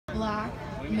Black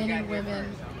men and women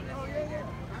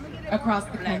across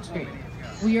the country.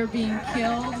 We are being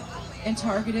killed and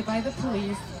targeted by the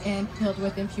police and killed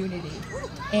with impunity.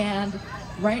 And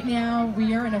right now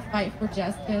we are in a fight for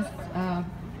justice.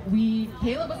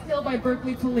 Kayla was killed by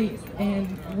Berkeley Police in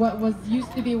what was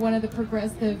used to be one of the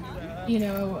progressive,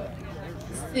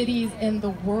 cities in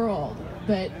the world.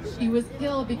 But she was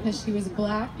killed because she was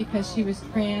Black, because she was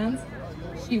trans,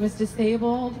 she was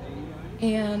disabled,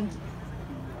 and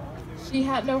she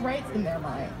had no rights in their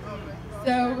mind.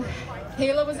 So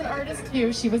Kayla was an artist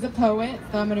too. She was a poet,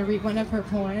 so I'm going to read one of her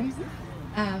poems.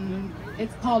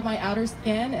 It's called My Outer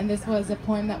Skin, and this was a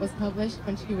poem that was published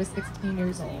when she was 16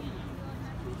 years old.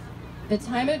 The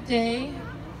time of day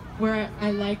where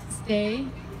I like to stay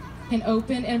can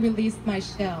open and release my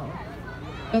shell,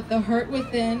 but the hurt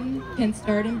within can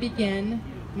start and begin.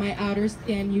 My outer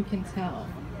skin, you can tell.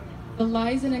 The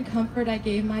lies and uncomfort I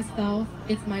gave myself,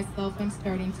 it's myself I'm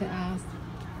starting to ask.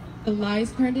 The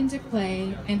lies turned into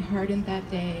clay and hardened that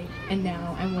day, and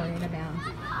now I'm wearing a mask.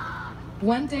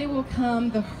 One day will come,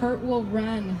 the hurt will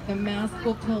run, the mask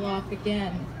will peel off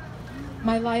again.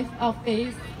 My life I'll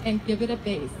face and give it a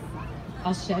base.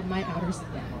 I'll shed my outer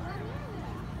skin.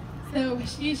 So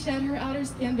she shed her outer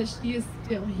skin, but she is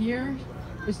still here.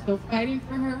 We're still fighting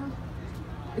for her.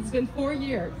 It's been 4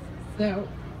 years, so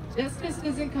justice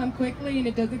doesn't come quickly and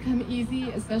it doesn't come easy,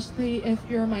 especially if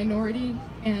you're a minority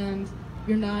and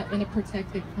you're not in a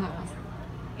protected class.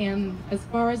 And as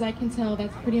far as I can tell,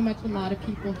 that's pretty much a lot of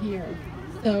people here.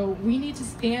 So we need to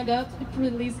stand up to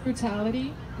police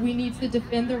brutality. We need to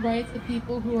defend the rights of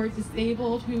people who are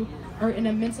disabled, who are in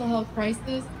a mental health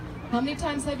crisis. How many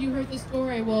times have you heard the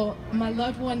story, well, my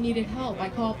loved one needed help, I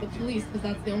called the police because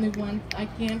that's the only one I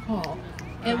can call.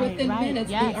 And within minutes,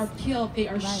 they are killed, they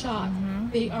are shot,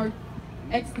 they are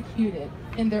executed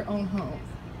in their own homes.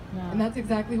 And that's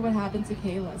exactly what happened to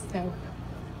Kayla. So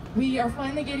we are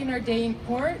finally getting our day in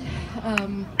court,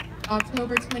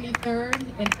 October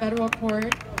 23rd in federal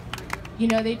court.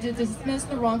 They did dismiss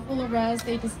the wrongful arrest,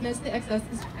 they dismissed the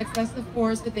excessive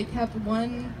force, but they kept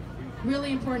one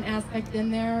really important aspect in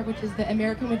there, which is the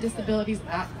American with Disabilities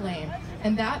Act claim.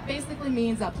 And that basically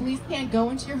means that police can't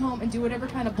go into your home and do whatever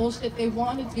kind of bullshit they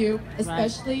want to do,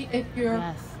 especially if you're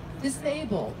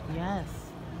disabled.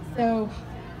 So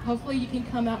hopefully you can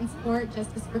come out and support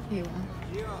Justice for Kayla.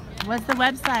 What's the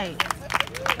website?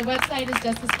 The website is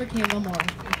Justice for Kayla Moore.